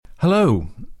Hello,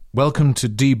 welcome to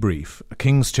Debrief, a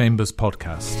King's Chambers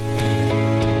podcast.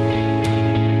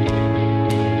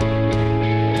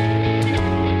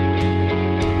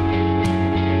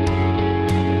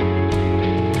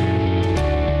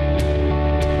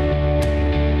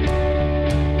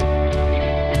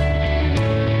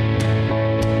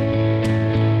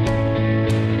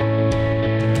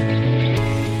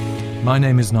 My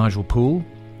name is Nigel Poole.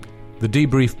 The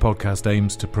Debrief podcast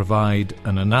aims to provide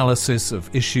an analysis of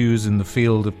issues in the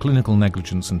field of clinical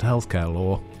negligence and healthcare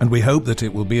law, and we hope that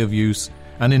it will be of use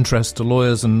and interest to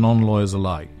lawyers and non-lawyers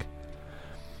alike.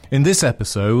 In this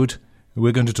episode,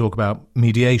 we're going to talk about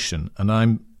mediation, and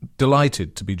I'm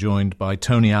delighted to be joined by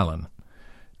Tony Allen.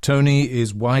 Tony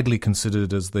is widely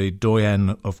considered as the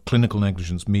doyen of clinical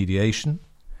negligence mediation,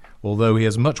 although he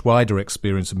has much wider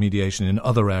experience of mediation in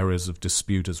other areas of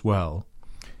dispute as well.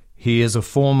 He is a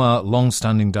former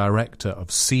long-standing director of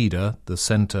CEDA, the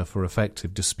Centre for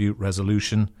Effective Dispute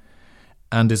Resolution,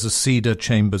 and is a CEDA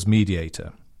Chambers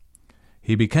mediator.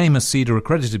 He became a CEDA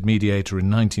accredited mediator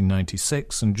in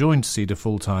 1996 and joined CEDA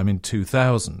full-time in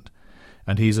 2000,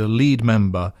 and he's a lead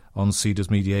member on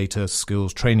CEDA's mediator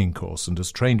skills training course and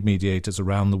has trained mediators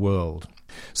around the world.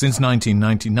 Since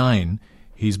 1999,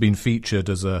 he's been featured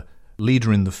as a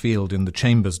leader in the field in the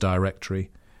Chambers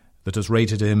Directory that has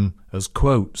rated him as,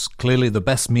 quotes, clearly the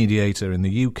best mediator in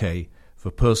the UK for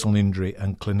personal injury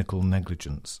and clinical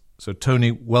negligence. So,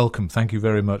 Tony, welcome. Thank you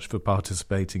very much for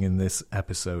participating in this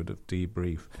episode of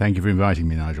Debrief. Thank you for inviting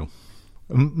me, Nigel.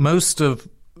 Most of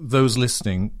those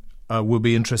listening will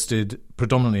be interested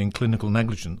predominantly in clinical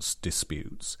negligence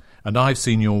disputes, and I've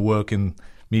seen your work in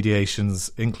mediations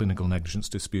in clinical negligence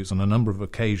disputes on a number of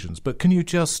occasions. But can you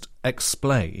just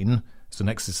explain, it's an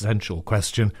existential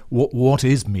question, what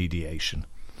is mediation?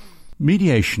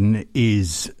 Mediation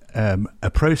is a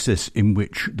process in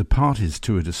which the parties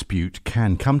to a dispute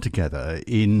can come together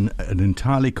in an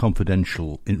entirely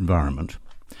confidential environment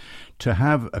to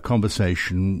have a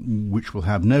conversation which will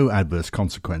have no adverse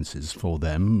consequences for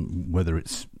them, whether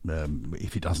it's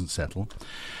if it doesn't settle,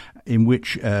 in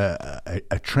which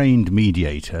a trained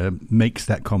mediator makes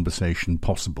that conversation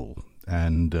possible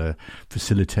and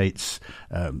facilitates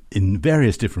in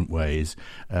various different ways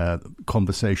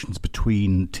conversations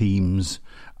between teams,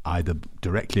 either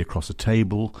directly across a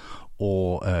table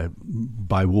or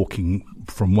by walking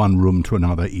from one room to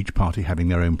another, each party having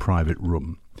their own private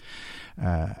room.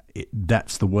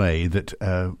 That's the way that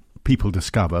people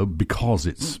discover, because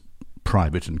it's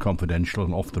private and confidential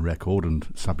and off the record and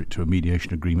subject to a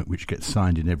mediation agreement which gets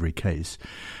signed in every case,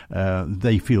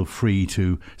 they feel free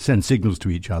to send signals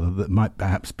to each other that might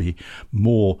perhaps be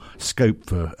more scope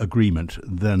for agreement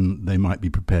than they might be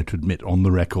prepared to admit on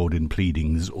the record in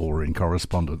pleadings or in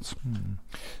correspondence.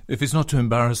 If it's not too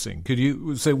embarrassing, could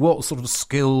you say what sort of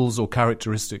skills or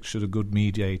characteristics should a good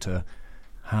mediator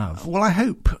have? Well, I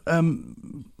hope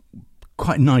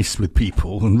quite nice with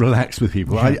people and relaxed with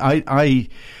people. I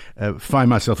find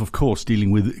myself, of course,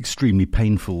 dealing with extremely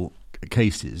painful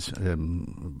cases,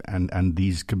 and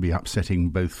these can be upsetting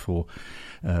both for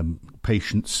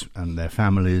patients and their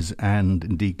families and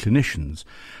indeed clinicians.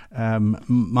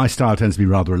 My style tends to be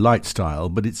rather a light style,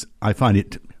 but I find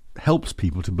it helps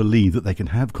people to believe that they can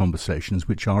have conversations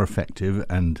which are effective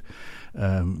and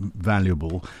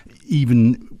valuable,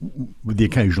 even with the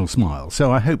occasional smile. So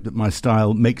I hope that my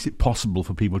style makes it possible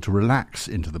for people to relax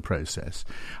into the process.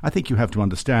 I think you have to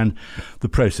understand the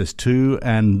process too,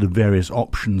 and the various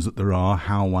options that there are,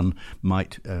 how one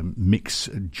might mix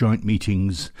joint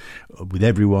meetings with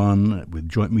everyone, with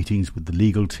joint meetings with the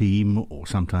legal team, or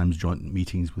sometimes joint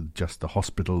meetings with just the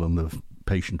hospital and the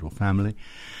patient or family,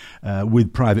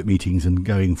 with private meetings and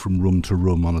going from room to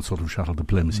room on a sort of shuttle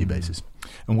diplomacy basis.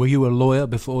 And were you a lawyer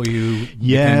before you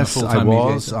Yes, became a full-time I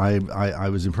was. mediator? I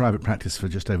was in private practice for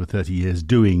just over 30 years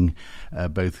doing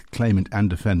both claimant and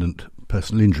defendant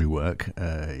personal injury work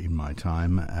in my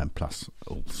time, plus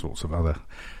all sorts of other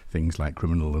things like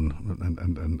criminal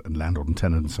and landlord and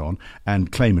tenant and so on,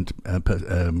 and claimant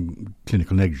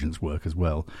clinical negligence work as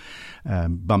well.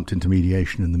 Bumped into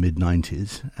mediation in the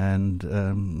mid-90s and,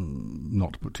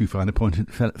 not to put too fine a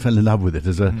point, fell in love with it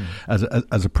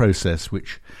as a process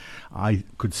which I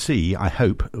could see, I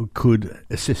hope, could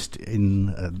assist in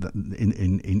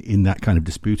that kind of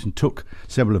dispute, and took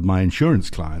several of my insurance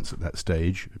clients at that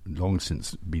stage, long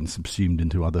since been subsumed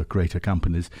into other greater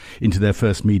companies, into their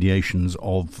first mediations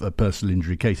of personal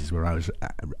injury cases where I was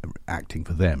acting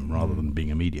for them rather than being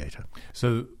a mediator.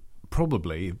 So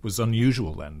probably it was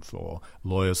unusual then for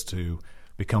lawyers to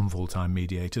become full-time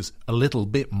mediators, a little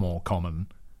bit more common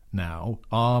now.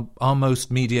 Are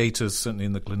most mediators, certainly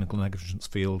in the clinical negligence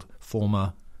field,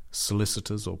 former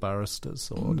solicitors or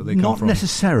barristers, or do they come Not from...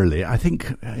 necessarily. I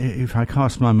think if I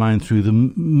cast my mind through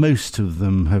them, most of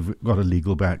them have got a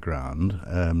legal background.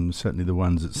 Certainly the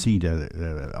ones at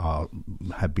CEDA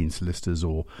have been solicitors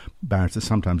or barristers,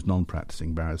 sometimes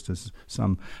non-practicing barristers.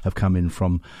 Some have come in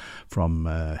from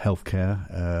healthcare,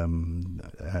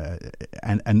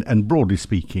 and broadly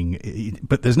speaking,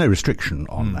 but there's no restriction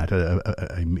on that.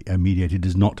 A mediator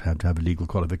does not have to have a legal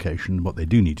qualification. What they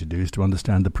do need to do is to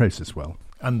understand the process well.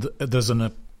 And there's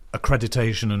an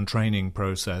accreditation and training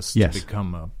process to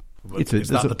become is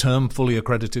that the term, fully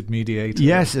accredited mediator?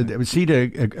 Yes,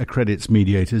 CEDA accredits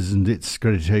mediators, and its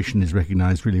accreditation is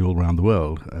recognised really all around the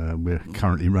world. We're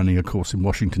currently running a course in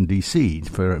Washington, D.C.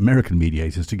 for American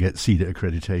mediators to get CEDA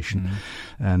accreditation.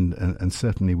 And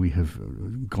certainly we have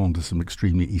gone to some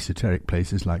extremely esoteric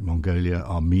places like Mongolia,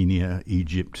 Armenia,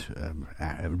 Egypt,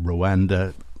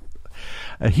 Rwanda,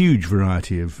 a huge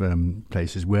variety of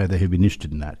places where they have been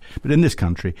interested in that. But in this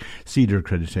country, CEDA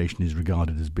accreditation is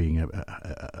regarded as being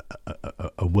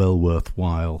a well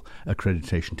worthwhile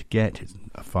accreditation to get. It's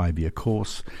a 5-year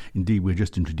course. Indeed, we're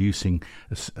just introducing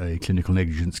a clinical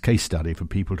negligence case study for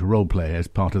people to role play as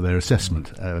part of their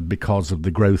assessment because of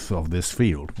the growth of this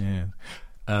field. Yeah.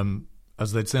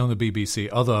 As they'd say on the BBC,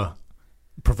 other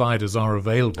providers are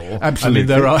available. Absolutely. I mean,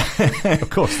 there are. Of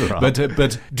course there are.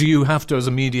 But do you have to, as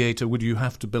a mediator, would you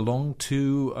have to belong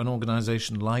to an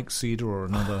organisation like CEDA or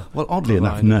another? Well, oddly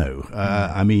enough, no.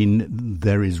 I mean,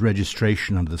 there is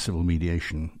registration under the Civil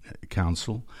Mediation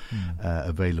Council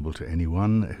available to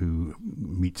anyone who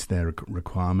meets their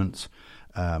requirements.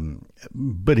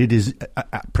 But it is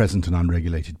at present an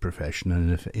unregulated profession,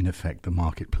 and in effect the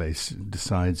marketplace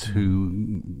decides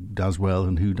who does well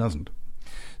and who doesn't.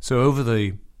 So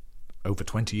over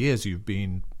 20 years you've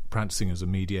been practicing as a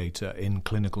mediator in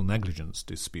clinical negligence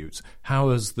disputes.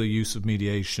 How has the use of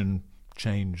mediation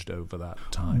changed over that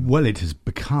time? Well, it has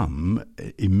become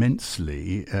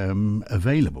immensely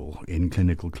available in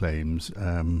clinical claims.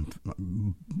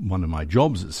 One of my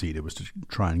jobs at CEDA was to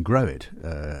try and grow it.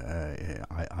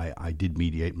 I did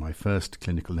mediate my first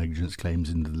clinical negligence claims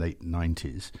in the late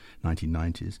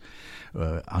 1990s,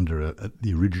 under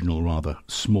the original rather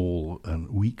small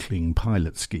weakling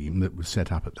pilot scheme that was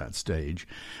set up at that stage,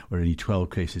 where only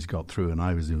 12 cases got through, and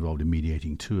I was involved in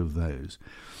mediating 2 of those.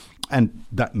 And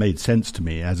that made sense to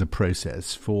me as a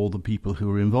process for the people who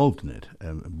were involved in it,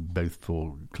 both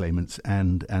for claimants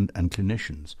and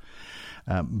clinicians.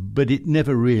 But it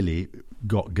never really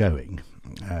got going.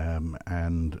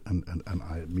 And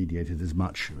I mediated as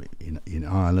much in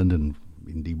Ireland and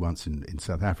indeed once in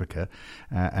South Africa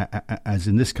as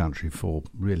in this country for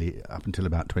really up until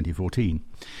about 2014.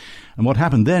 And what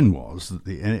happened then was that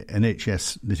the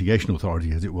NHS Litigation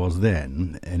Authority, as it was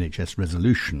then, NHS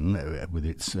Resolution, with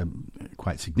its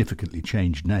quite significantly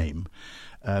changed name,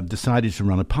 decided to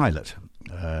run a pilot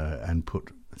and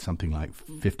put something like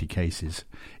 50 cases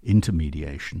into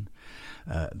mediation.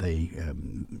 They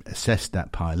assessed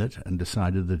that pilot and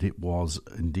decided that it was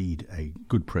indeed a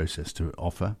good process to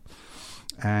offer,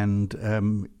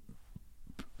 and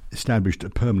established a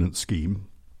permanent scheme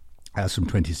as from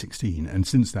 2016. And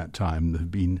since that time, there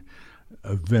have been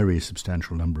a very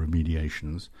substantial number of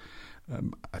mediations.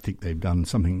 I think they've done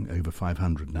something over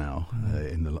 500 now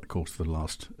in the course of the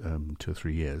last 2 or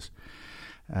 3 years.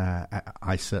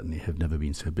 I certainly have never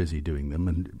been so busy doing them,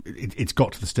 and it's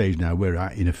got to the stage now where,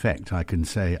 in effect, I can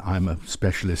say I'm a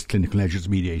specialist clinical negligence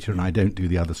mediator, and I don't do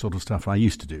the other sort of stuff I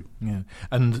used to do. Yeah,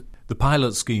 and the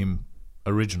pilot scheme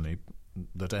originally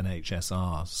that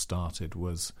NHSR started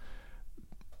was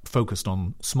focused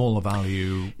on smaller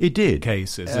value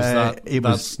cases.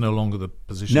 That's no longer the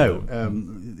position? No.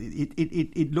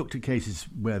 It looked at cases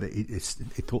where it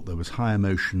thought there was high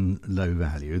emotion, low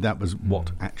value. That was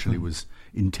what actually was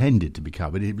intended to be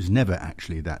covered. It was never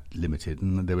actually that limited,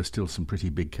 and there were still some pretty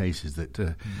big cases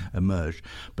that emerged.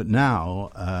 But now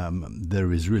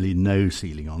there is really no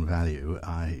ceiling on value.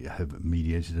 I have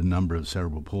mediated a number of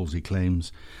cerebral palsy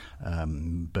claims,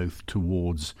 both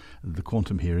towards the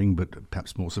quantum hearing, but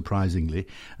perhaps more surprisingly,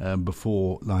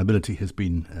 before liability has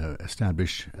been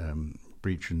established,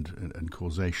 breach and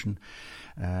causation,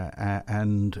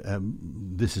 and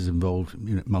this has involved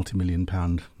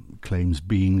multi-million-pound claims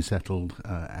being settled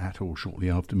at or shortly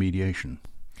after mediation.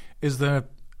 Is there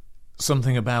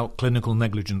something about clinical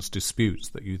negligence disputes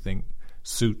that you think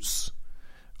suits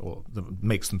or that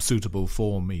makes them suitable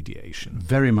for mediation?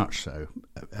 Very much so,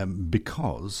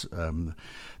 because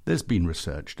there's been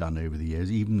research done over the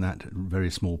years. Even that very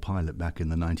small pilot back in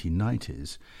the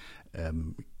 1990s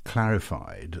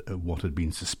clarified what had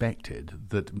been suspected,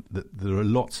 that there are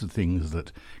lots of things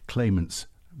that claimants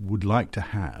would like to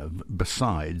have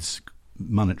besides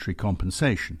monetary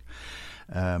compensation.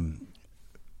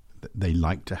 They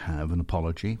like to have an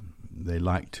apology. They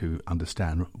like to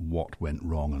understand what went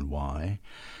wrong and why.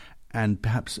 And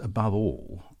perhaps above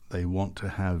all, they want to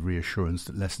have reassurance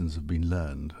that lessons have been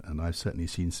learned. And I've certainly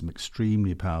seen some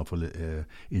extremely powerful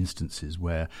instances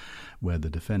where the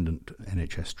defendant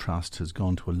NHS Trust has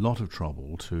gone to a lot of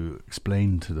trouble to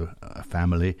explain to the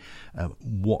family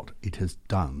what it has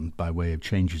done by way of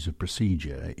changes of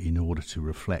procedure in order to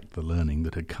reflect the learning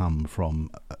that had come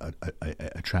from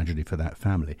a tragedy for that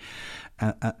family.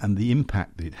 And the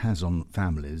impact that it has on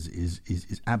families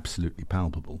is absolutely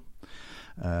palpable.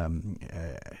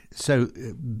 So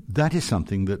that is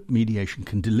something that mediation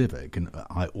can deliver.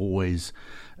 I always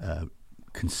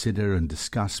consider and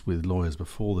discuss with lawyers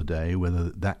before the day whether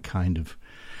that kind of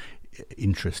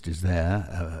interest is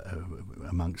there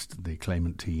amongst the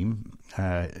claimant team,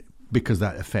 because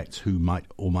that affects who might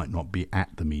or might not be at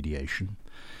the mediation.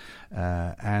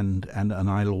 And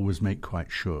I'll always make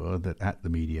quite sure that at the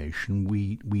mediation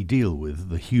we deal with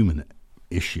the human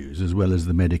issues as well as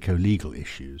the medico-legal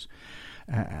issues.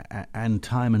 And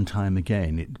time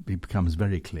again, it becomes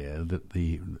very clear that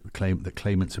the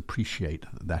claimants appreciate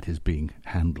that is being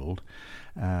handled.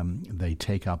 They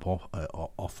take up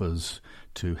offers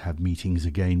to have meetings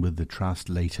again with the trust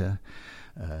later.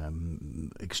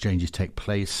 Exchanges take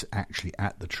place actually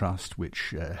at the trust,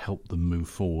 which help them move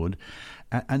forward.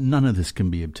 And none of this can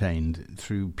be obtained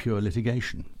through pure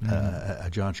litigation. A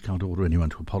judge can't order anyone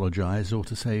to apologise or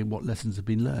to say what lessons have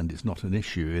been learned. It's not an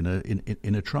issue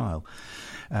in a trial.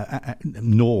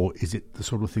 Nor is it the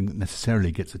sort of thing that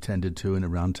necessarily gets attended to in a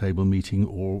roundtable meeting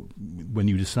or when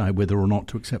you decide whether or not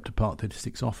to accept a Part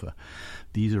 36 offer.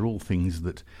 These are all things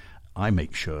that I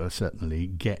make sure certainly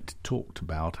get talked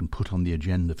about and put on the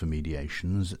agenda for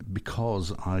mediations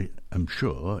because I am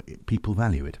sure people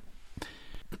value it.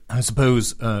 I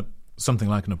suppose something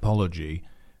like an apology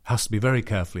has to be very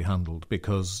carefully handled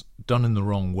because done in the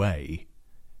wrong way,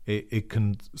 it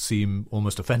can seem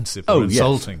almost offensive or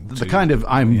insulting. Yes. The kind of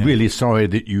I'm really sorry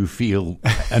that you feel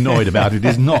annoyed about it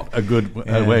is not a good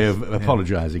way of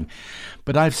apologising.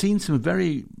 But I've seen some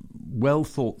very well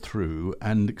thought through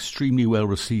and extremely well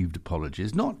received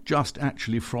apologies, not just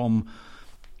actually from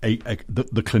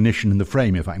the clinician in the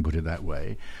frame, if I can put it that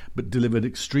way, but delivered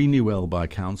extremely well by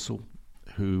counsel.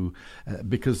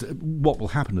 Because what will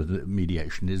happen at a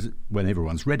mediation is when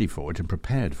everyone's ready for it and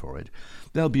prepared for it,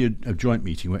 there'll be a joint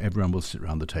meeting where everyone will sit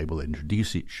around the table and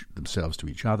introduce themselves to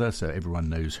each other so everyone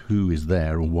knows who is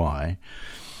there and why.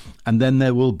 And then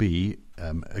there will be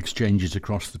exchanges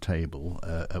across the table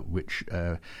at which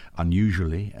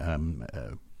unusually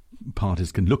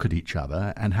parties can look at each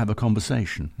other and have a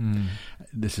conversation.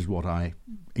 This is what I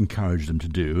encourage them to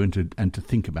do and to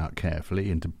think about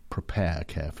carefully and to prepare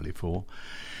carefully for.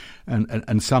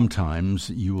 And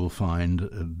sometimes you will find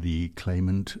the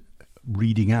claimant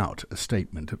reading out a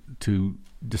statement to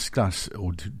discuss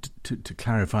or to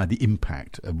clarify the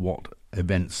impact of what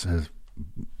events have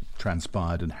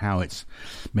transpired and how it's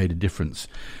made a difference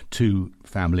to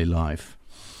family life.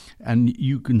 And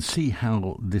you can see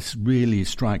how this really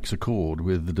strikes a chord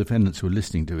with the defendants who are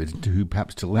listening to it, who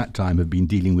perhaps till that time have been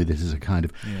dealing with it as a kind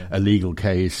of a legal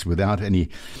case without any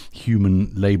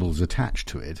human labels attached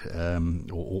to it,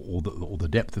 or the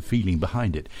depth of feeling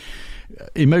behind it.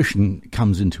 Emotion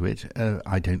comes into it.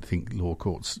 I don't think law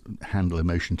courts handle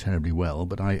emotion terribly well,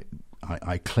 but I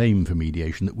claim for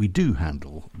mediation that we do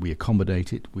handle. We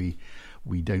accommodate it. We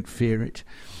don't fear it.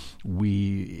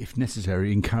 We, if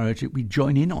necessary, encourage it. We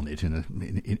join in on it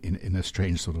in a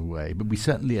strange sort of way, but we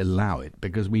certainly allow it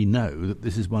because we know that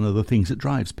this is one of the things that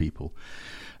drives people.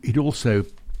 It also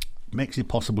makes it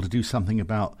possible to do something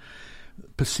about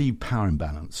perceived power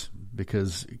imbalance,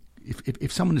 because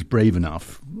if someone is brave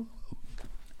enough,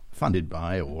 funded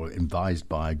by or advised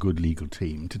by a good legal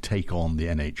team to take on the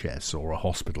NHS or a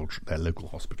hospital, their local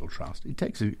hospital trust, it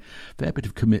takes a fair bit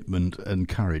of commitment and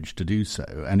courage to do so,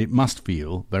 and it must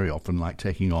feel very often like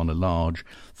taking on a large,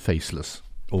 faceless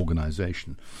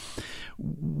organisation.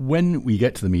 When we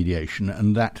get to the mediation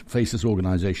and that faceless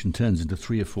organisation turns into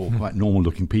 3 or 4 quite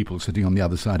normal-looking people sitting on the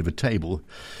other side of a table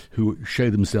who show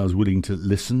themselves willing to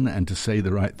listen and to say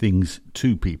the right things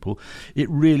to people, it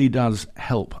really does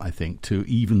help, I think, to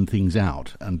even things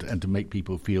out and to make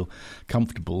people feel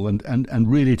comfortable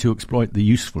and really to exploit the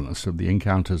usefulness of the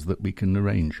encounters that we can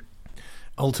arrange.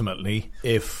 Ultimately,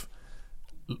 if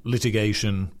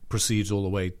litigation proceeds all the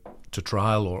way to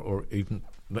trial or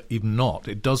even not,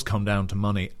 it does come down to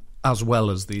money as well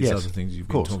as these other things you've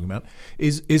been talking about.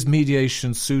 Is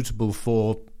mediation suitable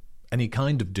for any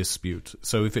kind of dispute?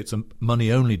 So if it's a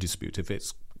money-only dispute, if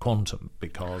it's quantum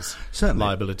because Certainly.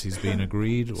 liability's been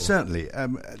agreed? Or? Certainly.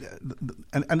 And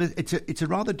it's a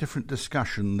rather different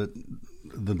discussion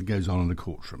that goes on in the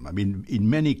courtroom. I mean, in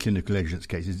many clinical negligence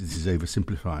cases, this is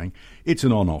oversimplifying, it's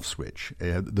an on-off switch.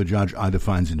 The judge either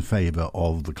finds in favour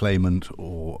of the claimant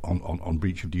or on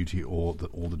breach of duty or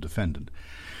the defendant.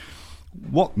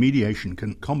 What mediation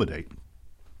can accommodate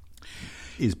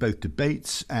is both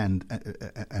debates and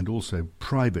also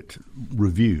private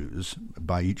reviews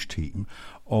by each team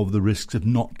of the risks of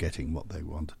not getting what they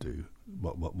want to do,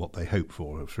 what they hope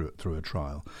for through a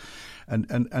trial.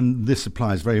 And this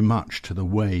applies very much to the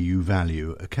way you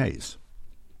value a case.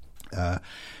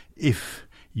 If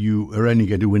you are only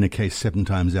going to win a case 7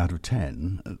 times out of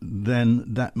 10, then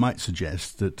that might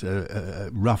suggest that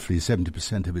roughly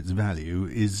 70% of its value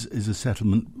is a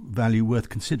settlement value worth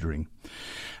considering.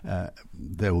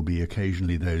 There will be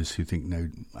occasionally those who think, no,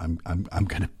 I'm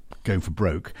going to go for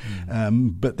broke.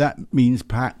 But that means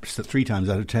perhaps that 3 times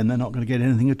out of 10 they're not going to get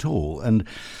anything at all. And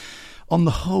on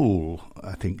the whole,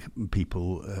 I think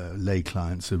people, lay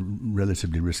clients, are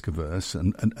relatively risk averse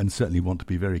and certainly want to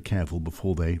be very careful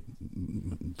before they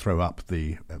throw up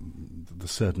the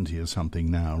certainty of something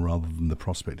now rather than the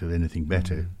prospect of anything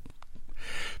better.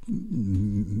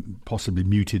 Possibly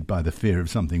muted by the fear of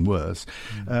something worse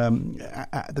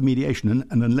at the mediation.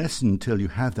 And unless until you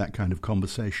have that kind of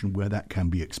conversation where that can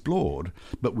be explored,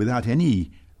 but without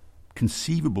any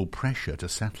conceivable pressure to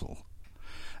settle,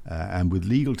 and with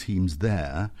legal teams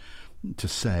there to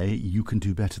say, you can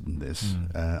do better than this,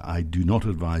 I do not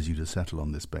advise you to settle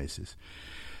on this basis.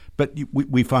 But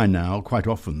we find now quite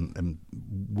often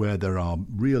where there are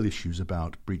real issues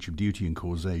about breach of duty and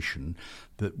causation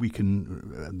that we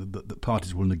can, that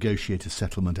parties will negotiate a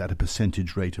settlement at a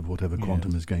percentage rate of whatever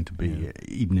quantum is going to be,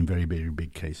 even in very, very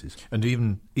big cases. And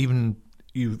even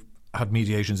you've had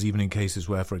mediations even in cases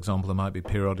where, for example, there might be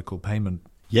periodical payment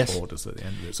orders at the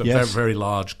end of it. So very, very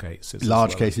large cases.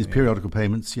 Large cases, periodical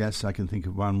payments, yes. I can think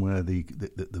of one where the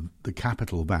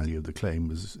capital value of the claim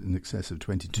was in excess of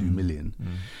 22 million.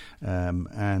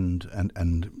 And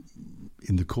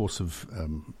in the course of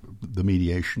the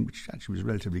mediation, which actually was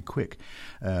relatively quick,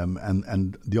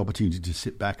 and the opportunity to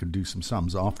sit back and do some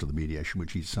sums after the mediation,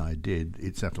 which each side did,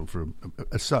 it settled for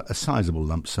a sizable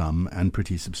lump sum and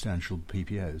pretty substantial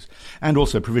PPOs. And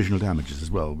also provisional damages as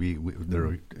well. There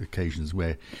are occasions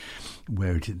where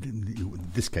in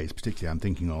this case particularly I'm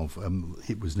thinking of,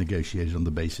 it was negotiated on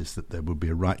the basis that there would be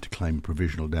a right to claim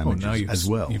provisional damages as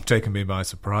well. You've taken me by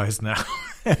surprise now.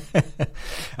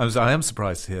 I am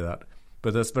surprised to hear that.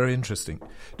 But that's very interesting.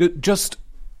 Just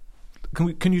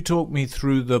can you talk me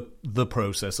through the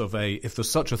process of if there's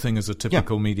such a thing as a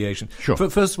typical mediation? Sure.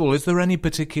 First of all, is there any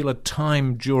particular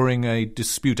time during a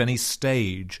dispute, any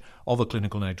stage of a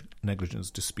clinical negligence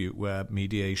dispute where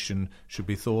mediation should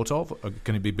be thought of?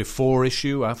 Can it be before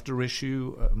issue, after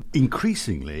issue?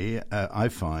 Increasingly, I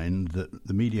find that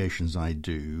the mediations I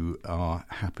do are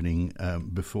happening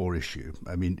before issue.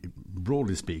 I mean,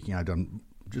 broadly speaking, I've done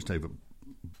just over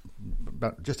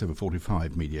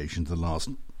 45 mediations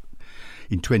in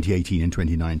 2018 and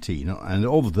 2019, and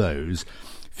of those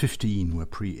 15 were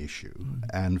pre-issue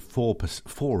and four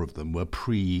of them were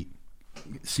pre-CCMC.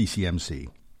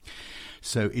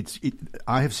 So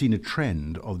I have seen a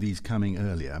trend of these coming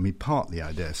earlier. I mean, partly,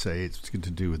 I dare say, it's to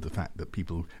do with the fact that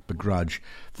people begrudge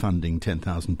funding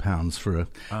 £10,000 for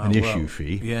an issue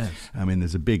fee. Yes. I mean,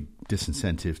 there's a big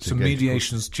disincentive to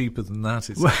mediation's cheaper than that.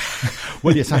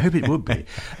 Well, yes, I hope it would be.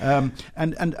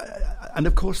 And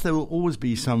of course, there will always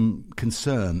be some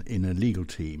concern in a legal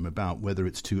team about whether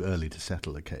it's too early to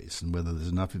settle a case and whether there's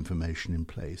enough information in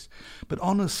place. But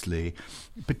honestly,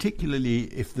 particularly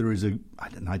if there is I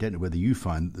don't know whether you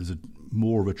find there's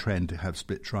more of a trend to have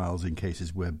split trials in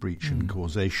cases where breach and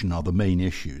causation are the main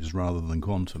issues rather than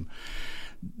quantum.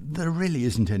 There really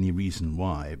isn't any reason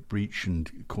why breach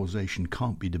and causation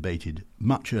can't be debated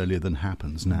much earlier than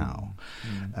happens now.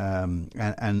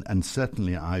 And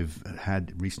certainly I've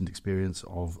had recent experience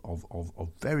of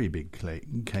very big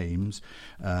claims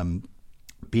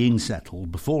being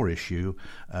settled before issue,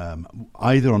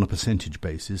 either on a percentage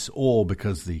basis or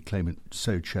because the claimant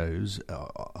so chose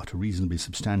at a reasonably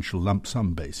substantial lump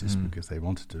sum basis because they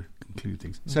wanted to conclude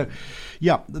things. So,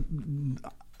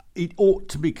 it ought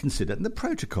to be considered, and the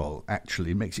protocol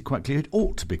actually makes it quite clear it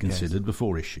ought to be considered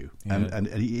before issue, and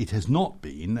it has not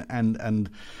been, and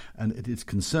it is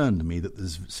concerned to me that there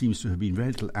seems to have been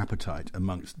very little appetite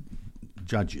amongst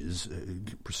judges,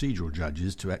 procedural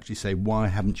judges, to actually say, why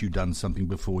haven't you done something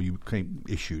before you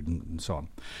issued, and so on.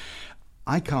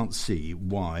 I can't see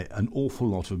why an awful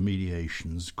lot of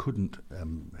mediations couldn't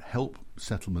help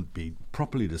settlement be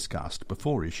properly discussed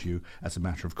before issue as a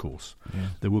matter of course. Yeah.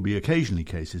 There will be occasionally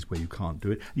cases where you can't do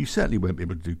it. You certainly won't be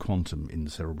able to do quantum in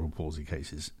cerebral palsy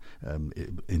cases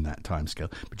in that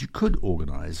timescale, but you could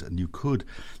organise and you could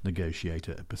negotiate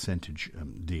a percentage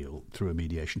deal through a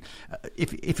mediation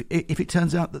if it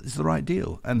turns out that it's the right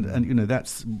deal. And you know,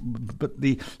 that's, but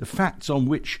the facts on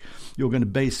which you're going to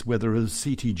base whether a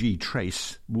CTG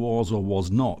trace was or was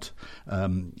not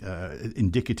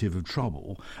indicative of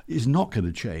trouble is not going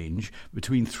to change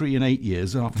between 3 and 8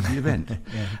 years after the event.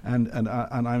 Yeah. And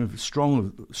I'm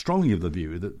strongly of the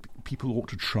view that people ought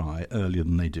to try earlier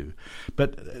than they do.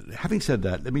 But having said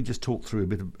that, let me just talk through a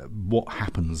bit of what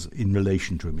happens in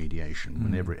relation to a mediation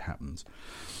whenever it happens.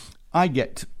 I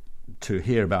get to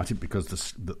hear about it because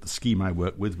the scheme I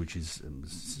work with, which is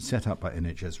set up by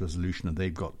NHS Resolution, and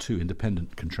they've got 2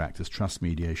 independent contractors, Trust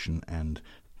Mediation and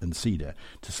CEDA,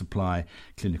 to supply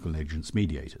clinical negligence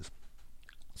mediators.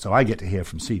 So I get to hear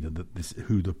from CEDA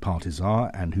who the parties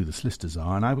are and who the solicitors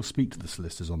are, and I will speak to the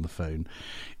solicitors on the phone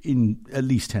in at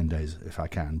least 10 days, if I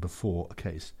can, before a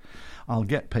case. I'll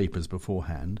get papers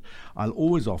beforehand. I'll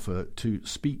always offer to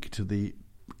speak to the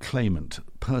claimant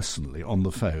personally on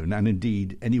the phone, and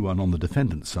indeed anyone on the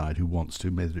defendant's side who wants to,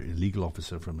 whether a legal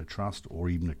officer from a trust or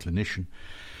even a clinician,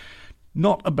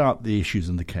 not about the issues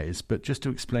in the case, but just to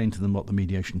explain to them what the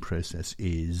mediation process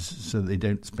is, so they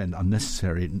don't spend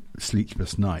unnecessary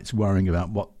sleepless nights worrying about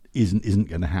what isn't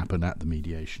going to happen at the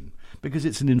mediation, because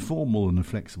it's an informal and a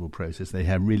flexible process. They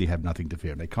really have nothing to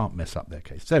fear. They can't mess up their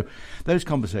case. So those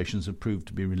conversations have proved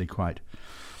to be really quite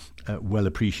well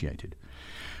appreciated.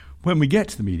 When we get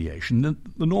to the mediation,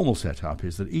 the normal setup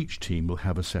is that each team will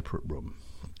have a separate room,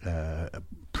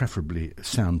 preferably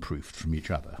soundproofed from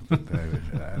each other.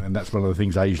 And that's one of the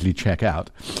things I usually check out.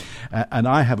 And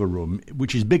I have a room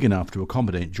which is big enough to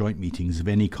accommodate joint meetings of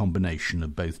any combination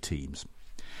of both teams.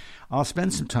 I'll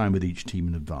spend some time with each team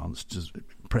in advance, just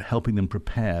helping them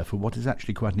prepare for what is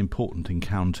actually quite an important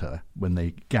encounter when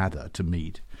they gather to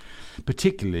meet,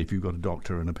 particularly if you've got a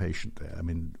doctor and a patient there. I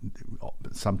mean,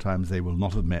 sometimes they will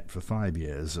not have met for 5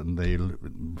 years, and they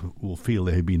will feel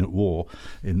they have been at war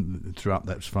throughout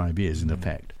those 5 years, in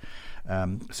effect.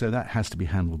 So that has to be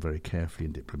handled very carefully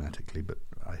and diplomatically, but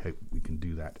I hope we can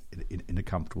do that in a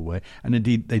comfortable way. And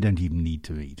indeed, they don't even need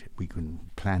to meet. We can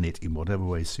plan it in whatever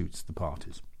way suits the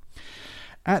parties.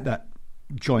 At that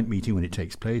joint meeting, when it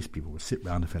takes place, people will sit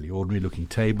round a fairly ordinary-looking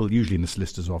table, usually in the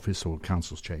solicitor's office or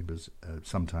counsel's chambers,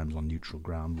 sometimes on neutral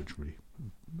ground, which really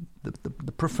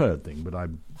the preferred thing, but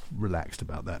I'm relaxed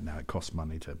about that now. It costs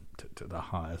money to the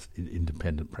highest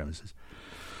independent premises.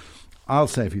 I'll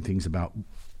say a few things about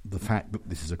the fact that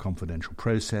this is a confidential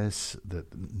process, that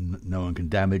no one can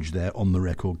damage their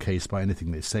on-the-record case by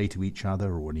anything they say to each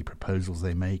other or any proposals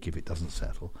they make if it doesn't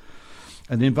settle.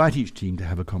 And invite each team to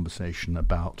have a conversation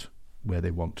about where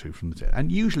they want to from the set.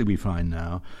 And usually we find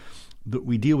now that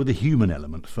we deal with the human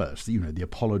element first, you know, the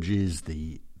apologies,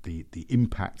 the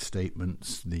impact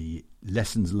statements, the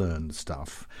lessons learned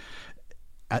stuff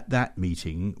at that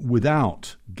meeting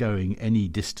without going any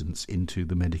distance into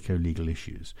the medico-legal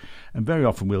issues. And very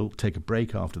often we'll take a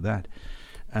break after that,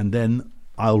 and then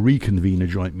I'll reconvene a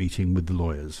joint meeting with the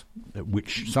lawyers,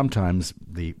 which sometimes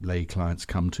the lay clients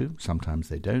come to, sometimes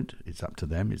they don't. It's up to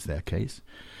them, it's their case,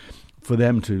 for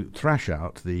them to thrash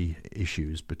out the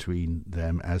issues between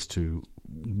them as to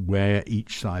where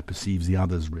each side perceives the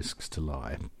other's risks to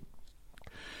lie.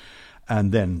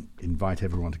 And then invite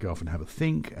everyone to go off and have a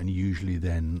think, and usually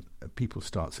then people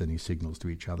start sending signals to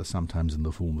each other, sometimes in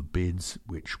the form of bids,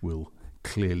 which will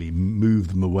clearly move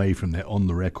them away from their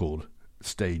on-the-record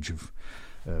stage of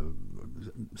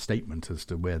statement as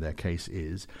to where their case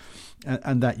is,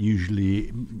 and that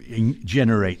usually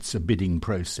generates a bidding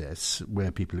process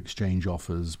where people exchange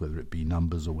offers, whether it be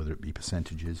numbers or whether it be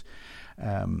percentages,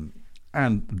 and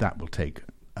that will take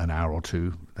an hour or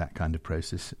two, that kind of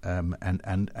process, and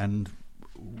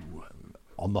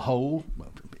on the whole,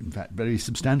 in fact very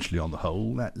substantially on the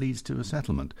whole, that leads to a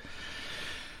settlement.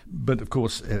 But of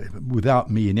course,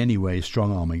 without me in any way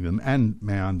strong-arming them, and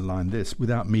may I underline this,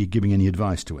 without me giving any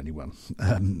advice to anyone.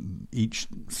 Each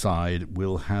side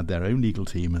will have their own legal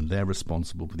team, and they're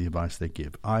responsible for the advice they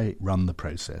give. I run the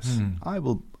process. I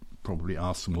will probably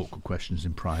ask some awkward questions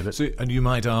in private. So, and you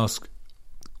might ask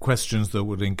questions that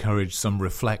would encourage some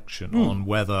reflection on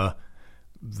whether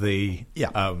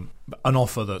an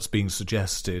offer that's being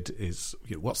suggested is,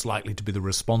 what's likely to be the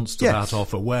response to that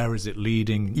offer, where is it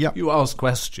leading? You ask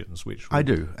questions which I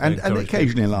do, and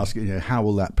occasionally I'll ask, how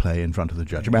will that play in front of the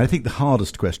judge? I mean, I think the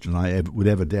hardest question I would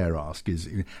ever dare ask is,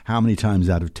 how many times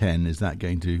out of 10 is that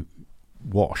going to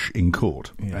wash in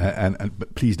court,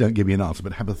 but please don't give me an answer,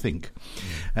 but have a think.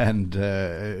 And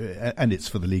it's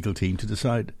for the legal team to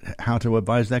decide how to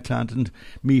advise their client, and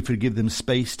me to give them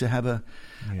space to have an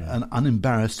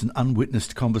unembarrassed and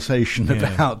unwitnessed conversation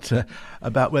about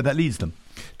where that leads them.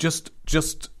 Just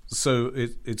so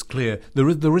it's clear,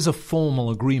 there is a formal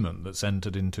agreement that's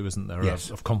entered into, isn't there,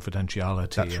 of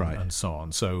confidentiality and so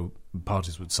on. So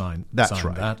parties would sign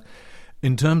that.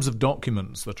 In terms of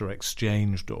documents that are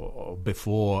exchanged or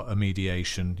before a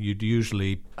mediation, you'd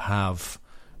usually have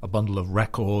a bundle of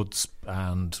records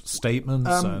and statements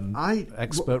and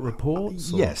expert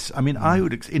reports? Yes. I mean, I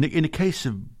would, in a case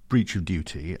of breach of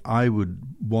duty, I would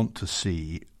want to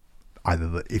see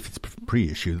either, if it's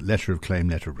pre-issue, letter of claim,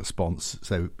 letter of response,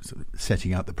 so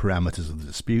setting out the parameters of the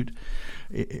dispute.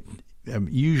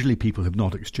 Usually people have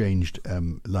not exchanged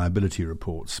liability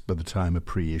reports by the time a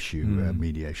pre-issue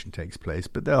mediation takes place,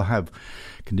 but they'll have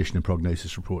condition and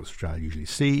prognosis reports, which I usually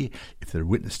see. If there are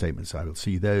witness statements, I will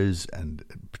see those, and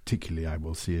particularly I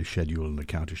will see a schedule and a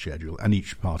counter schedule, and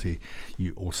each party,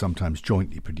 or sometimes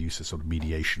jointly, produce a sort of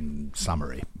mediation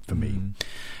summary for me.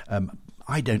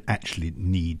 I don't actually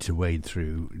need to wade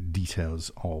through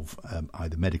details of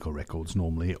either medical records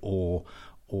normally or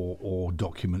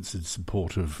documents in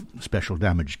support of special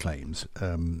damage claims.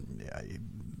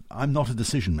 I'm not a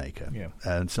decision maker,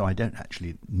 and so I don't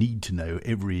actually need to know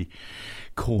every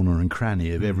corner and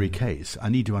cranny of every case. I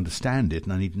need to understand it,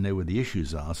 and I need to know where the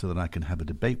issues are so that I can have a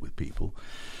debate with people.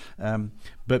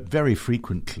 But very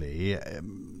frequently,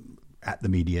 at the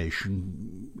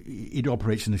mediation, it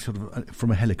operates in a sort of from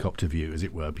a helicopter view, as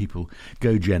it were. People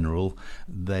go general,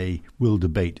 they will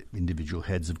debate individual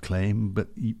heads of claim, but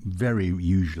very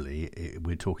usually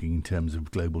we're talking in terms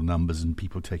of global numbers and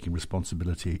people taking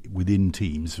responsibility within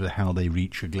teams for how they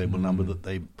reach a global number that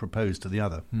they propose to the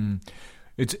other.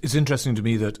 It's interesting to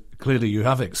me that clearly you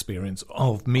have experience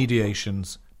of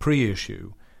mediations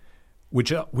pre-issue,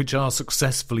 which are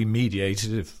successfully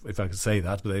mediated, if I could say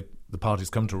that, but the parties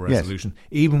come to a resolution,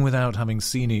 even without having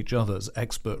seen each other's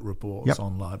expert reports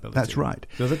on liability. That's right.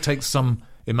 So that takes some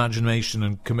imagination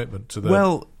and commitment to the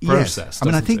process. Yes. I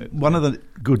mean, I think one of the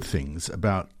good things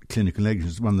about clinical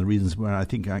negligence, one of the reasons where I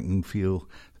think I can feel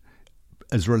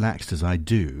as relaxed as I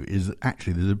do, is that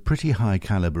actually there's a pretty high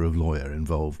caliber of lawyer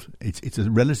involved. It's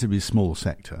a relatively small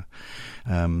sector.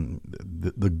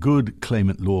 The good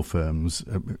claimant law firms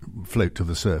float to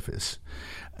the surface.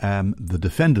 The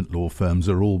defendant law firms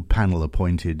are all panel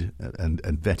appointed and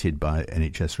vetted by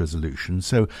NHS resolution.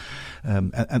 So,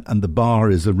 and the bar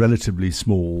is a relatively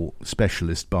small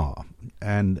specialist bar,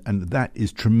 and that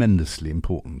is tremendously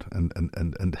important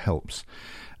and helps.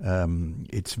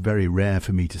 It's very rare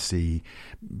for me to see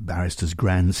barristers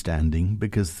grandstanding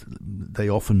because they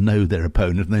often know their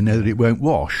opponent and they know that it won't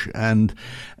wash. And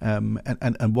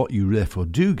what you therefore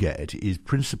do get is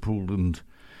principled and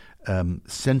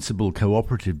sensible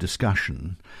cooperative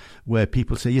discussion where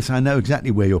people say, yes, I know exactly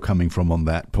where you're coming from on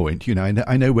that point. You know,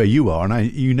 I know where you are,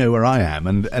 and you know where I am,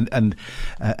 and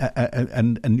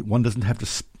one doesn't have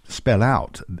to spell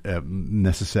out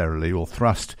necessarily or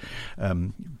thrust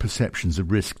perceptions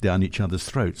of risk down each other's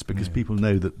throats, because people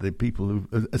know that the people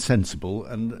who are sensible,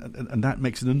 and that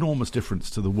makes an enormous difference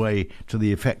to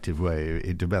the effective way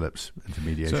it develops into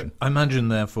mediation. So I imagine,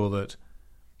 therefore, that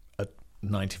at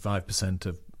 95%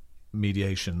 of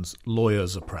mediations,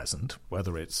 lawyers are present,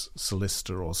 whether it's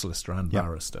solicitor or solicitor and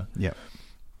barrister. Yeah.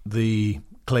 The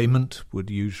claimant would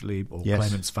usually, or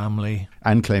claimant's family.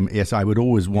 And yes, I would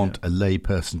always want a lay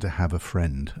person to have a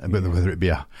friend, whether it be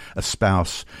a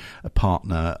spouse, a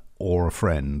partner, or a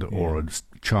friend, or a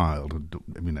child,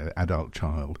 adult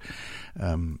child.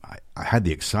 I had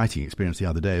the exciting experience the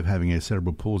other day of having a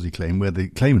cerebral palsy claim where the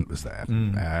claimant was there,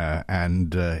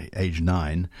 and age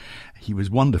 9, he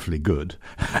was wonderfully good.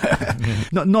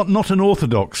 Not an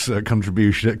orthodox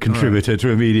contributor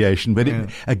to a mediation, but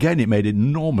it made an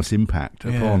enormous impact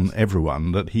upon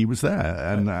everyone that he was there,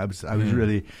 and I was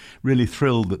really, really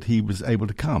thrilled that he was able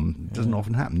to come. It doesn't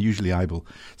often happen. Usually, I will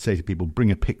say to people, bring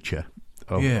a picture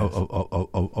of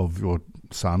your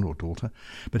son or daughter,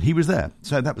 but he was there,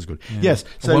 so that was good. Yes.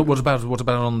 So what about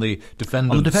on the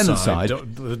defendant's side?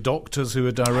 The doctors who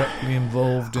are directly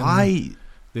involved in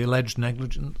the alleged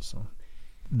negligence?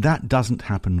 That doesn't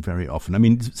happen very often. I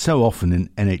mean, so often in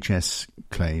NHS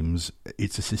claims,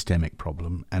 it's a systemic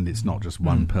problem, and it's not just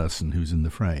one person who's in the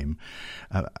frame.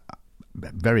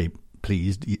 Very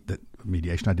pleased that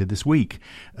mediation I did this week,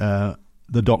 the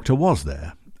doctor was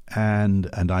there. And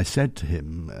I said to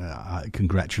him,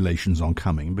 congratulations on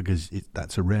coming, because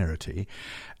that's a rarity.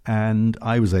 And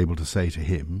I was able to say to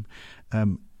him,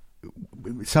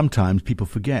 sometimes people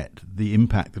forget the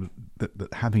impact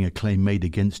that having a claim made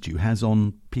against you has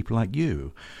on people like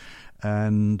you,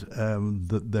 and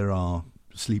that there are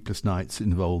sleepless nights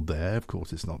involved there. Of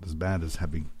course, it's not as bad as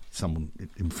having someone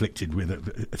inflicted with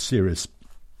a serious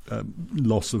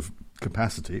loss of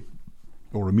capacity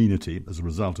or amenity as a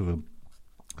result of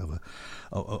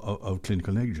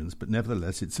clinical negligence, but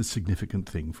nevertheless it's a significant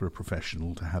thing for a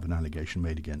professional to have an allegation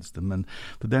made against them, and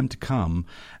for them to come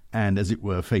and, as it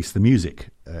were, face the music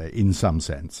in some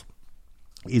sense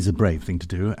is a brave thing to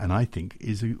do, and I think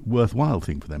is a worthwhile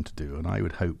thing for them to do. And I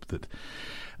would hope that,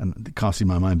 and casting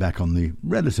my mind back on the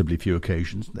relatively few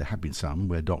occasions, there have been some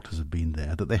where doctors have been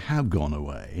there, that they have gone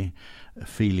away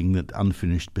feeling that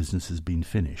unfinished business has been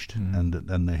finished, and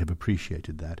they have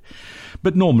appreciated that.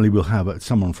 But normally we'll have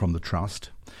someone from the trust,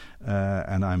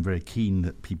 and I'm very keen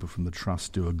that people from the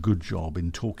trust do a good job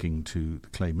in talking to the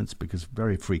claimants, because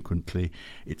very frequently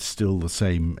it's still the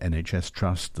same NHS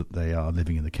trust that they are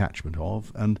living in the catchment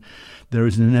of, and there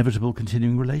is an inevitable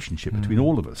continuing relationship between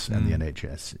all of us and the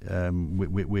NHS.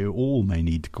 We all may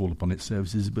need to call upon its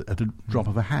services, but at a drop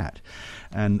of a hat.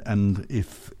 And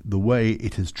if the way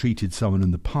it has treated someone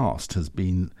in the past has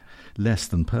been less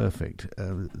than perfect,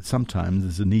 sometimes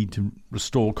there's a need to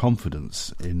restore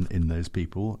confidence in those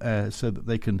people, so that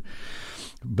they can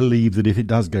believe that if it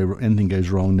does anything goes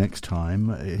wrong next time,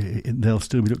 they'll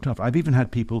still be looked after. I've even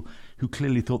had people who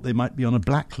clearly thought they might be on a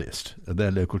blacklist of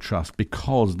their local trust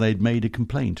because they'd made a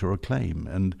complaint or a claim,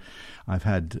 and I've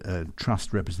had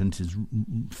trust representatives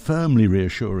firmly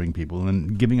reassuring people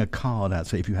and giving a card out,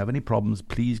 say, if you have any problems,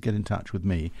 please get in touch with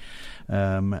me.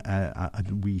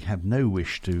 We have no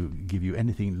wish to give you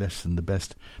anything less than the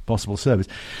best possible service.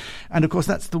 And of course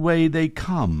that's the way they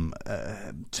come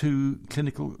to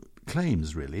clinical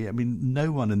claims, really. I mean,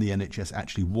 no one in the NHS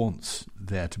actually wants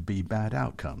there to be bad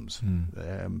outcomes.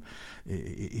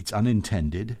 It's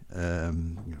unintended,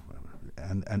 and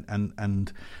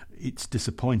it's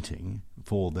disappointing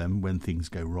for them when things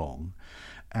go wrong.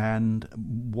 And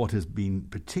what has been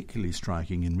particularly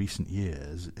striking in recent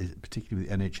years, particularly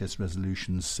with NHS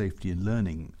Resolution's safety and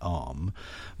learning arm,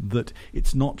 that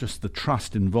it's not just the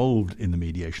trust involved in the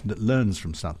mediation that learns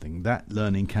from something. That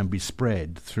learning can be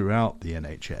spread throughout the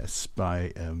NHS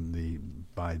by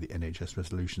the NHS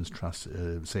Resolution's trust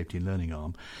safety and learning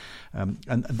arm.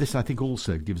 And this, I think,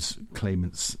 also gives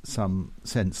claimants some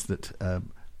sense that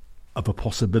of a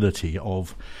possibility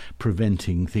of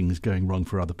preventing things going wrong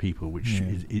for other people, which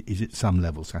is at some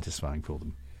level satisfying for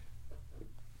them.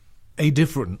 A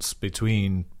difference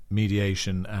between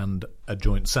mediation and a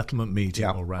joint settlement meeting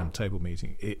or round table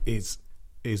meeting is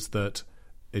that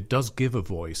it does give a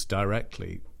voice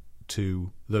directly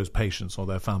to those patients or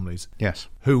their families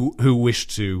who wish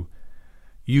to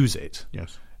use it.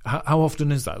 Yes. How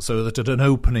often is that? So that at an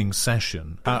opening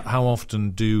session, how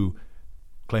often do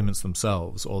claimants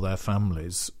themselves or their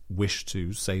families wish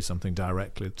to say something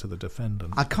directly to the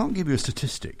defendant? I can't give you a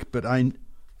statistic, but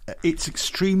it's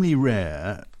extremely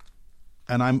rare,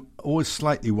 and I'm always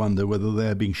slightly wonder whether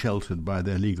they're being sheltered by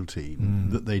their legal team,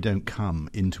 that they don't come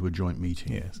into a joint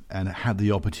meeting and have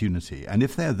the opportunity. And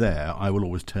if they're there, I will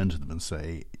always turn to them and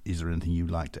say, is there anything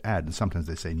you'd like to add? And sometimes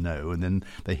they say no, and then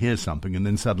they hear something, and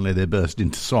then suddenly they burst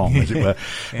into song, as it were.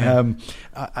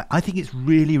 I think it's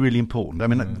really, really important. I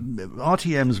mean,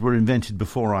 RTMs were invented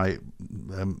before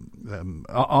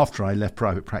after I left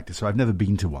private practice, so I've never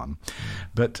been to one.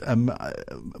 But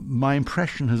my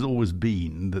impression has always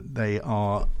been that they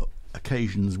are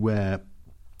occasions where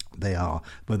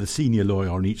the senior lawyer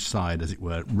on each side, as it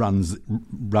were, runs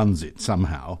it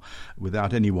somehow,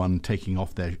 without anyone taking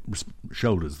off their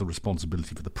shoulders the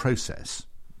responsibility for the process,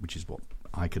 which is what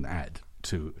I can add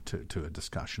to a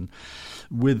discussion,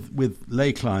 with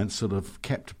lay clients sort of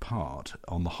kept apart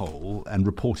on the whole and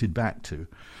reported back to.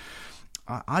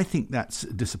 I think that's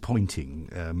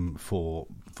disappointing for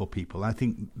people. I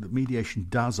think that mediation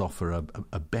does offer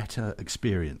a better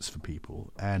experience for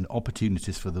people and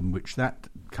opportunities for them which that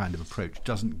kind of approach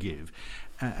doesn't give.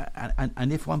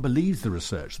 And if one believes the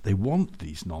research that they want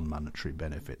these non-monetary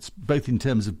benefits, both in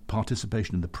terms of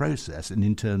participation in the process and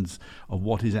in terms of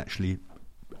what is actually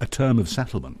a term of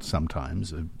settlement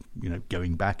sometimes,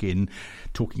 going back in,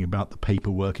 talking about the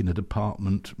paperwork in a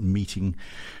department, meeting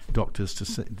doctors to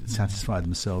satisfy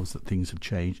themselves that things have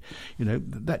changed,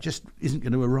 that just isn't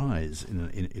going to arise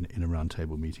in a round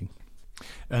table meeting.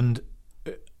 And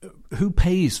who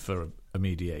pays for a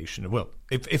mediation? Well,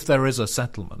 if there is a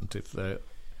settlement, if there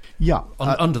Yeah,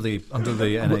 under the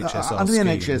NHS under the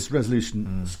NHS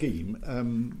resolution scheme,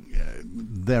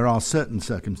 there are certain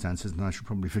circumstances, and I should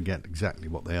probably forget exactly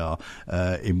what they are,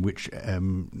 in which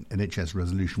NHS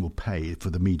resolution will pay for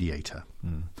the mediator.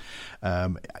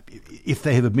 If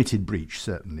they have admitted breach,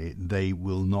 certainly they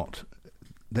will not.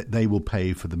 They will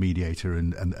pay for the mediator,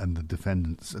 and the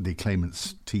defendants, the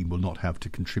claimants' team will not have to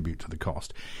contribute to the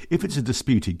cost. If it's a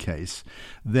disputed case,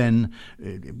 then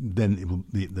it will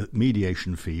be the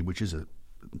mediation fee, which is a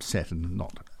set and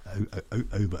not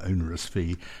over onerous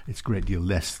fee. It's a great deal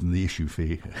less than the issue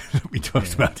fee that we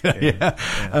talked about earlier.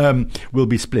 Will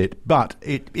be split, but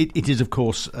it is of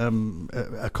course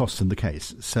a cost in the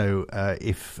case. So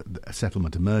if a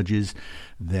settlement emerges,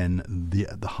 then the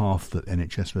half that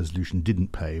NHS resolution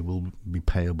didn't pay will be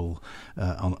payable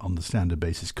on the standard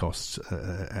basis costs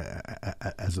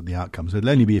as of the outcome. So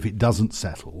it'll only be if it doesn't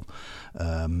settle,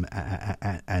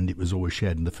 and it was always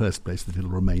shared in the first place, that it'll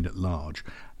remain at large.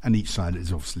 And each side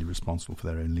is obviously responsible for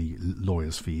their own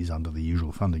lawyers' fees under the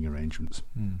usual funding arrangements.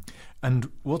 And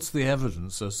what's the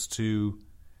evidence as to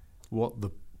what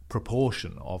the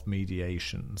proportion of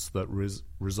mediations that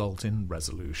result in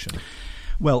resolution?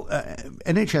 Well,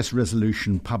 NHS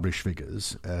resolution published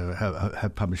figures,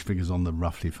 have published figures on the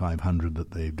roughly 500 that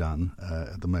they've done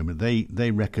at the moment. They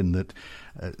reckon that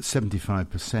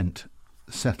 75%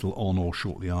 settle on or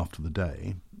shortly after the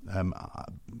day.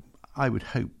 I would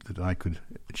hope that I could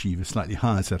achieve a slightly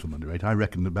higher settlement rate. I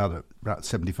reckon about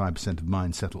 75% of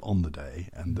mine settle on the day,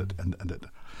 and that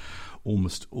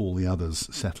almost all the others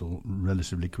settle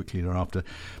relatively quickly thereafter.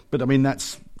 But I mean,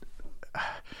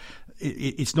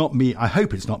 it's not me. I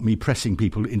hope it's not me pressing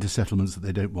people into settlements that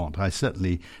they don't want. I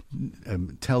certainly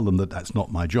tell them that that's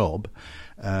not my job.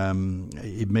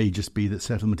 It may just be that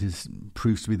settlement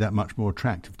proves to be that much more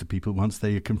attractive to people once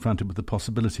they are confronted with the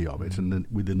possibility of it, and then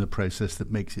within a process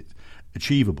that makes it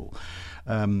achievable.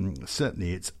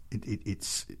 Certainly,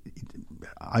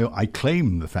 I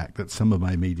claim the fact that some of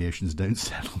my mediations don't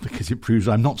settle because it proves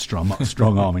I'm not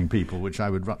strong-arming people, which I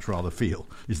would much rather feel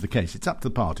is the case. It's up to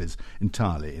the parties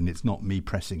entirely, and it's not me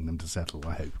pressing them to settle,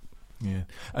 I hope. Yeah.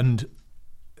 And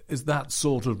is that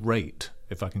sort of rate,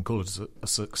 if I can call it a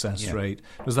success rate,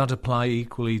 does that apply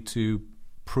equally to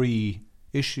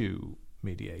pre-issue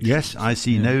mediation? Yes, I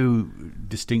see no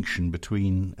distinction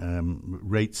between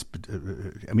rates.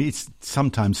 I mean, it's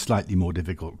sometimes slightly more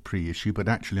difficult pre-issue, but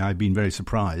actually I've been very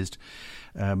surprised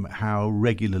how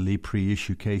regularly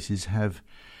pre-issue cases have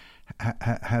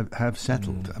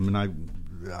settled. I mean,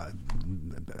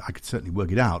 I could certainly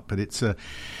work it out, but it's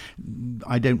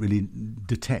I don't really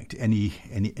detect any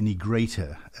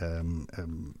greater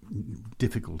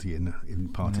difficulty in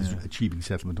parties achieving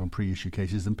settlement on pre-issue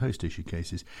cases than post-issue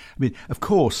cases. I mean, of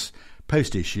course,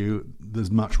 post-issue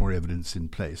there's much more evidence in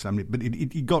place. I mean, but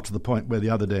it got to the point where the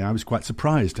other day I was quite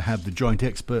surprised to have the joint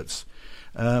experts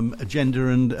agenda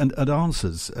and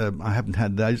answers. I haven't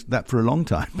had that for a long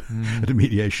time at a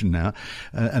mediation now,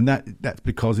 and that's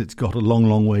because it's got a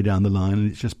long way down the line, and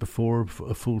it's just before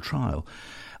a full trial.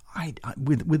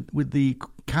 With the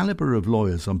calibre of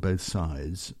lawyers on both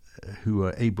sides who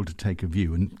are able to take a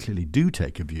view, and clearly do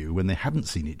take a view when they haven't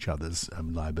seen each other's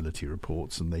liability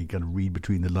reports, and they can read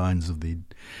between the lines of the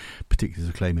particulars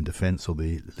of claim and defence or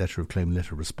the letter of claim and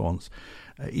letter of response.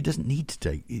 You don't need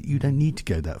to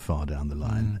go that far down the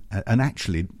line. And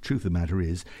actually, truth of the matter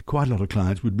is, quite a lot of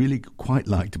clients would really quite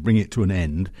like to bring it to an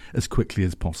end as quickly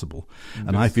as possible.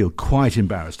 And I feel quite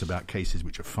embarrassed about cases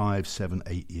which are 5, 7,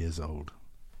 8 years old.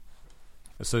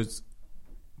 So it's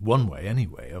one way,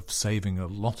 anyway, of saving a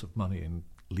lot of money in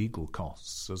legal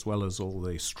costs, as well as all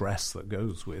the stress that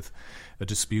goes with a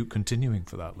dispute continuing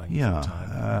for that length of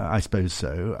time. I suppose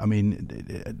so. I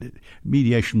mean,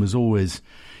 mediation was always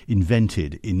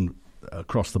invented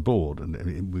across the board,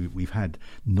 and we've had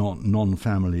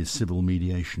non-family civil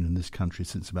mediation in this country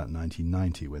since about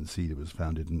 1990, when CEDA was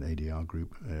founded, and ADR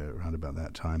Group around about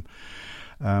that time.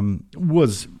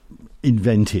 Was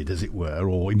invented, as it were,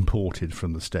 or imported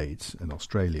from the States and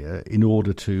Australia in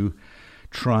order to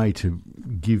try to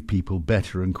give people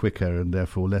better and quicker and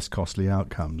therefore less costly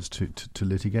outcomes to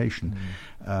litigation.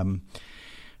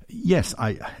 Yes,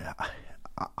 but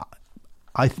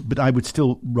I would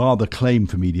still rather claim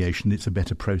for mediation it's a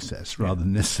better process rather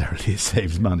than necessarily it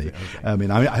saves money. Okay. I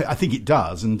mean, I think it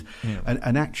does, and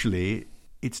actually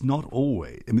it's not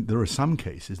always. I mean, there are some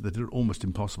cases that are almost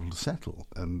impossible to settle,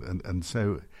 and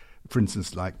so, for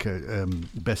instance, like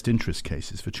best interest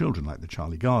cases for children, like the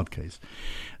Charlie Gard case.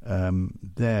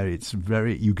 There, it's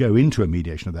you go into a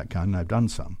mediation of that kind, and I've done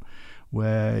some,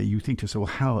 where you think to yourself,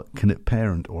 well, how can a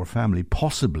parent or a family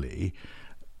possibly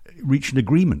reach an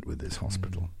agreement with this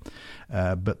hospital.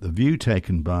 But the view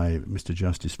taken by Mr.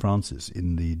 Justice Francis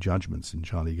in the judgments in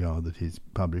Charlie Gard that he's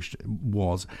published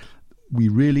was, we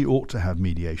really ought to have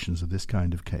mediations of this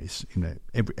kind of case,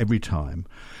 every time,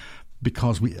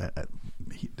 because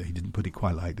he didn't put it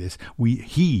quite like this.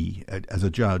 He, as a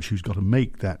judge who's got to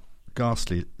make that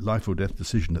ghastly life or death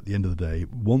decision at the end of the day,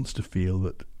 wants to feel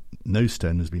that no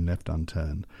stone has been left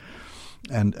unturned.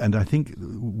 And I think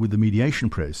with the mediation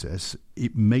process,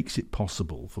 it makes it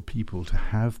possible for people to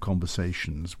have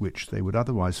conversations which they would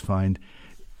otherwise find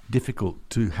difficult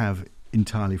to have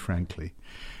entirely frankly.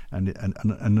 And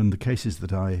in the cases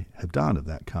that I have done of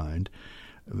that kind,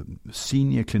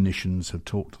 senior clinicians have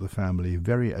talked to the family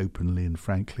very openly and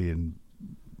frankly and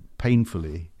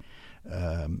painfully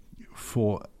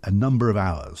for a number of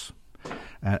hours.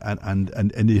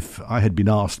 And if I had been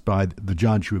asked by the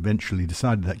judge who eventually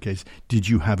decided that case, did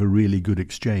you have a really good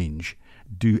exchange?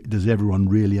 Does everyone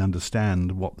really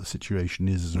understand what the situation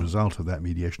is as a result of that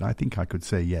mediation? I think I could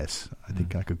say yes. I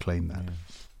think I could claim that.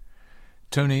 Yes.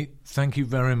 Tony, thank you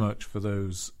very much for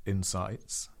those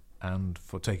insights and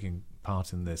for taking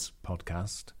part in this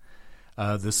podcast.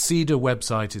 The CEDR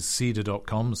website is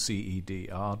cedr.com,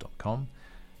 CEDR.com.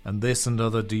 And this and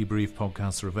other debrief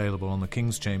podcasts are available on the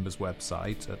King's Chambers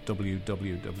website at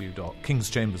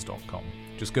www.kingschambers.com.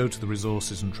 Just go to the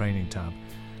Resources and Training tab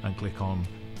and click on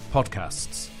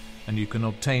Podcasts, and you can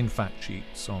obtain fact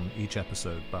sheets on each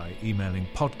episode by emailing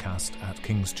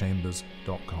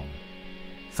podcast@kingschambers.com.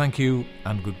 Thank you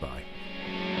and goodbye.